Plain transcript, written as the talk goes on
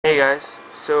Hey guys,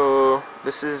 so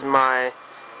this is my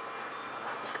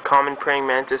common praying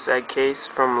mantis egg case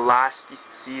from last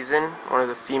season. One of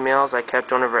the females, I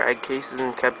kept one of her egg cases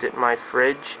and kept it in my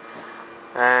fridge,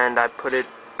 and I put it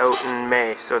out in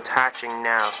May, so it's hatching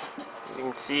now. You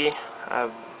can see I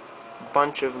have a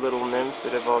bunch of little nymphs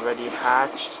that have already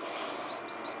hatched.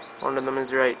 One of them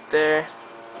is right there,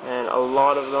 and a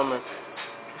lot of them are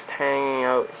just hanging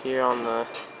out here on the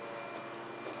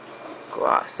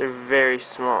glass. They're very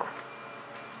small.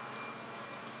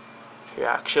 Here,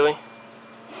 actually,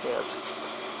 yeah, let's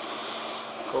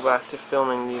go back to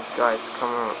filming these guys come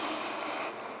out.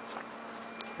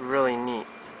 Really neat.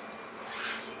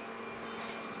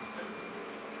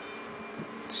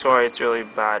 Sorry, it's really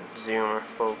bad zoom or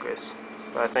focus,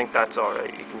 but I think that's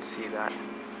alright. You can see that.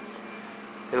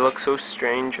 They look so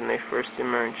strange when they first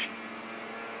emerge,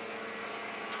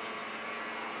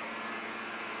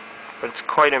 but it's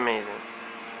quite amazing.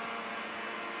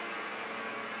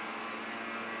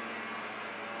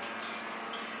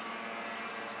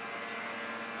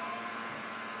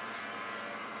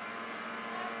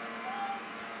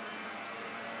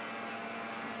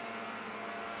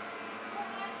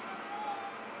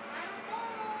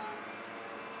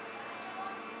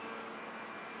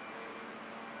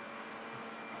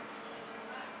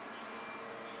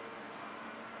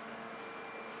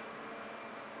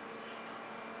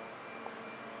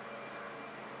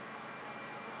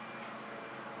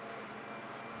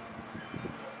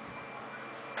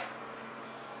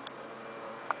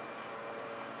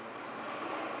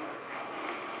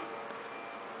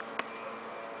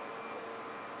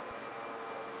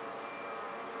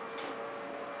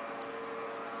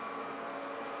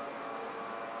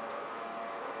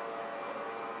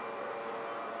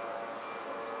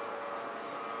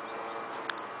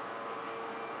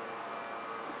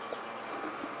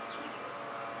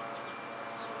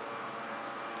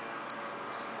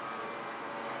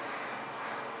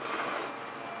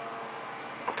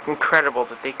 Incredible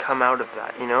that they come out of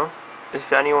that, you know?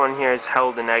 If anyone here has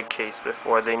held an egg case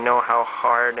before, they know how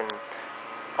hard and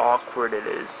awkward it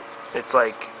is. It's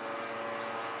like,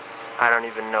 I don't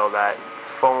even know, that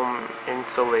foam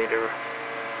insulator,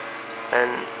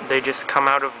 and they just come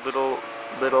out of little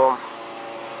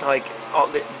like,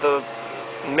 the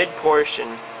mid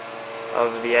portion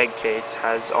of the egg case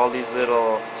has all these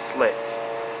little slits,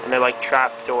 and they're like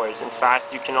trap doors. In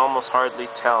fact, you can almost hardly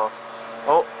tell.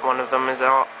 Oh, one of them is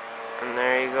out, and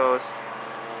there he goes.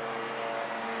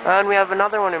 And we have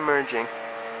another one emerging.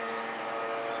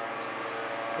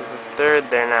 There's a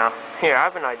third there now. Here, I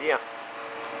have an idea.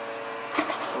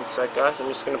 One sec, guys. I'm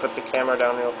just going to put the camera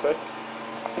down real quick.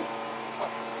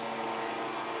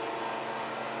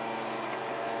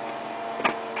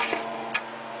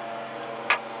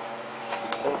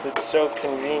 Since it's so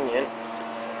convenient,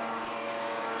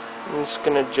 I'm just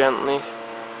going to gently...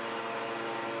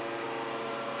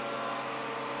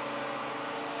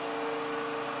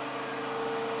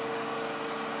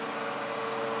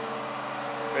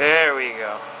 There we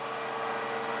go.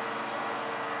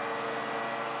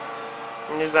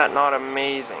 And is that not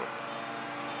amazing?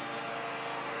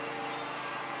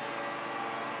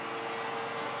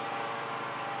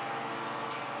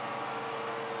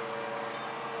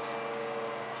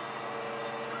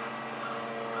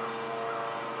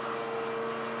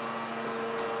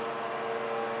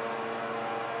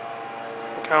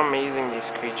 Look how amazing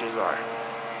these creatures are.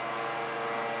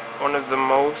 One of the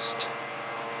most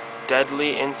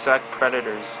deadly insect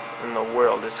predators in the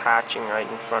world is hatching right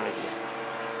in front of you.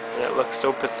 And it looks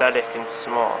so pathetic and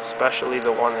small, especially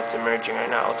the one that's emerging right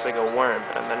now. It looks like a worm,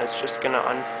 and then it's just going to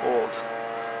unfold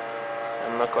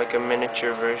and look like a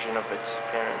miniature version of its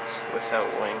parents without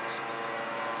wings.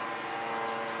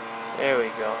 There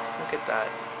we go. Look at that.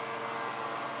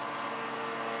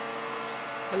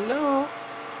 Hello?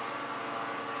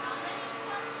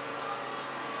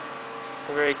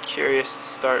 I'm very curious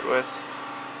to start with,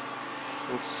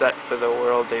 and set for the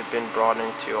world they've been brought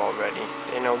into already.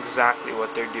 They know exactly what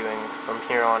they're doing from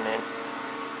here on in.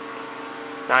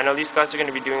 Now I know these guys are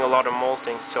going to be doing a lot of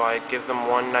molting, so I give them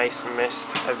one nice mist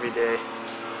every day,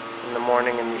 in the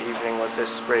morning and the evening, with this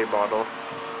spray bottle.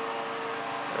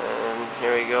 And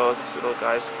here we go, this little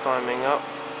guy's climbing up.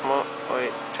 Oh,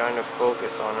 wait, trying to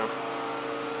focus on him.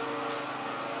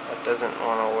 That doesn't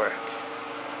want to work.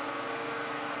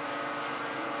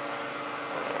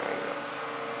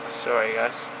 Sorry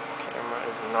guys, camera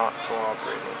is not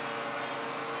cooperating.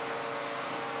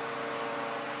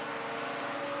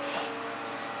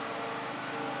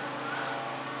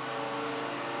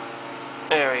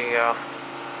 There we go.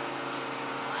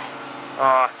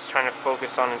 Oh, it's trying to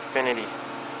focus on infinity.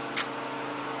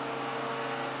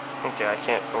 Okay, I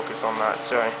can't focus on that,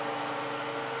 sorry.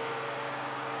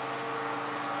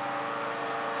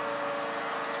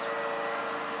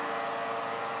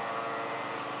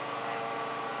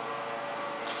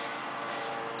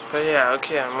 But yeah,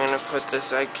 okay, I'm gonna put this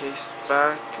egg case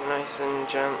back nice and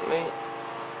gently.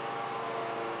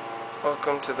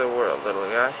 Welcome to the world, little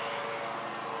guy.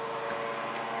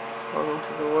 Welcome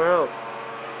to the world.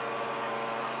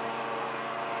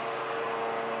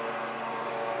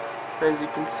 As you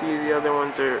can see, the other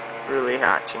ones are really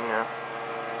hatching now.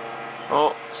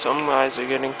 Oh, some guys are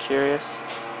getting curious.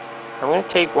 I'm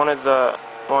gonna take one of the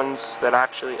ones that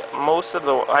actually,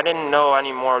 I didn't know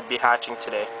any more would be hatching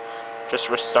today. Just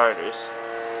for starters.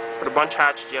 But a bunch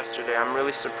hatched yesterday. I'm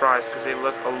really surprised because they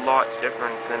look a lot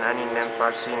different than any nymph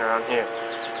I've seen around here.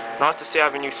 Not to say I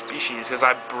have a new species, because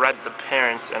I bred the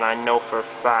parents and I know for a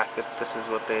fact that this is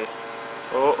what they...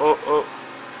 Oh.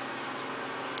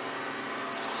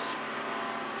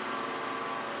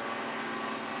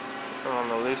 I'm on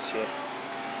the loose here.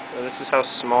 So this is how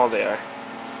small they are.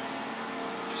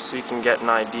 Just so you can get an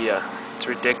idea. It's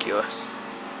ridiculous.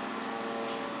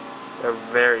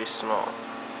 They're very small.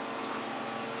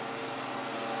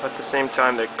 At the same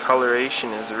time, their coloration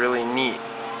is really neat.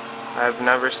 I've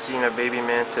never seen a baby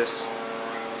mantis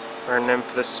or a nymph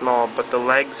this small, but the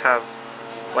legs have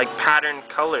like patterned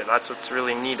color. That's what's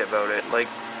really neat about it. Like,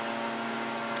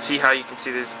 see how you can see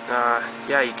this?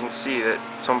 Yeah, you can see that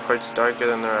some parts darker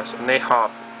than the rest, and they hop.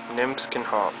 Nymphs can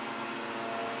hop.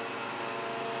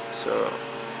 So,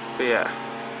 but yeah.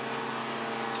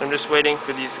 So I'm just waiting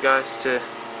for these guys to.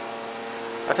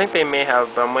 I think they may have,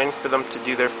 but I'm waiting for them to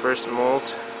do their first molt.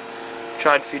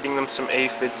 Tried feeding them some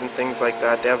aphids and things like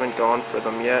that. They haven't gone for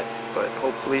them yet, but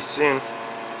hopefully soon.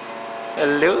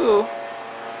 Hello!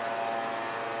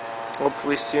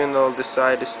 Hopefully soon they'll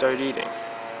decide to start eating.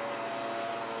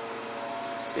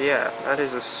 But yeah, that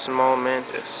is a small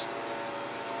mantis.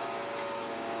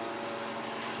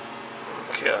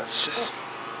 Okay, let's just...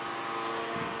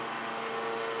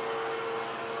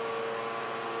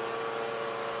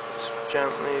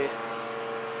 gently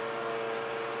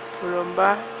put them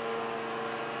back.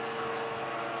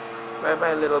 Bye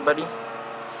bye, little buddy.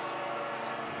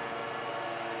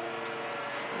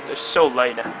 They're so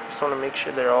light. I just want to make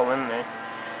sure they're all in there.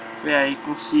 Yeah, you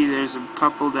can see there's a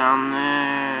couple down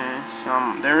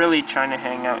there. They're really trying to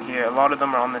hang out here. A lot of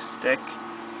them are on the stick,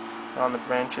 on the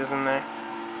branches in there.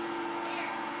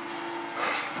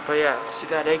 But yeah, see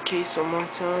that egg case one more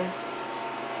time.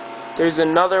 There's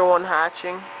another one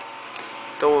hatching.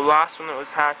 The last one that was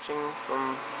hatching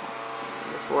from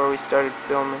before we started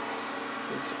filming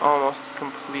is almost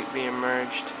completely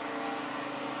emerged.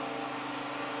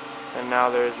 And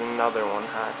now there's another one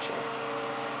hatching.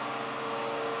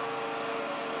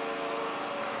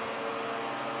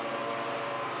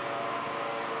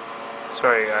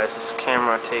 Sorry guys, this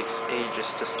camera takes ages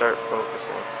to start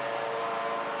focusing.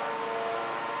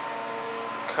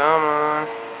 Come on.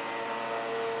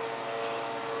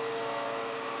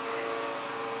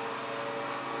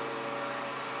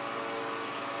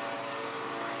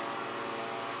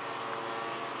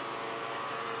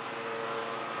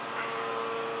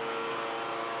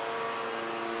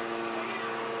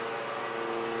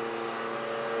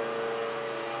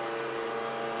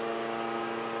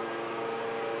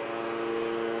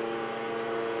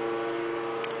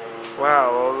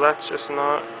 Wow, well that's just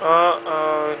not...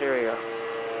 Uh-oh, here we go.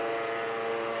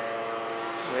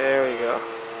 There we go.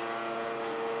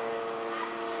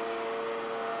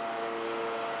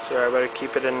 Sorry, I better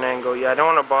keep it at an angle. Yeah, I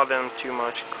don't want to bother them too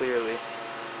much, clearly.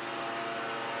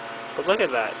 But look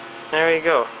at that. There you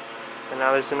go. And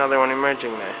now there's another one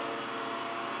emerging there.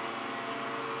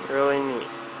 Really neat.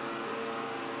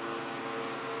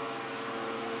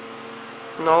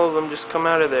 And all of them just come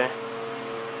out of there.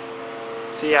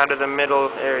 See, out of the middle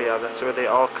area, that's where they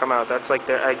all come out. That's like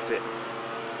their exit.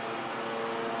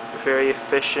 Very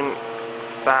efficient,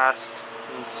 fast,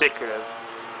 and secretive.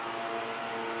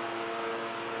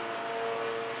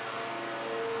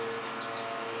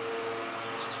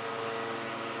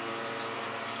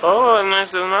 Oh, and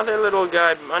there's another little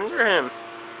guy under him.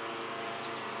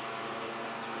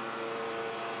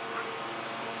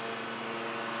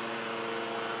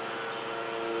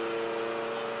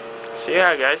 So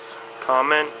yeah, guys.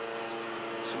 Comment,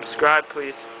 subscribe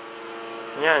please,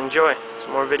 yeah, enjoy.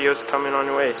 Some more videos coming on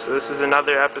your way. So this is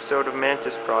another episode of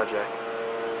Mantis Project.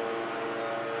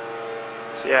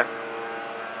 So yeah,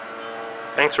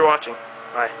 thanks for watching,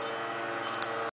 bye.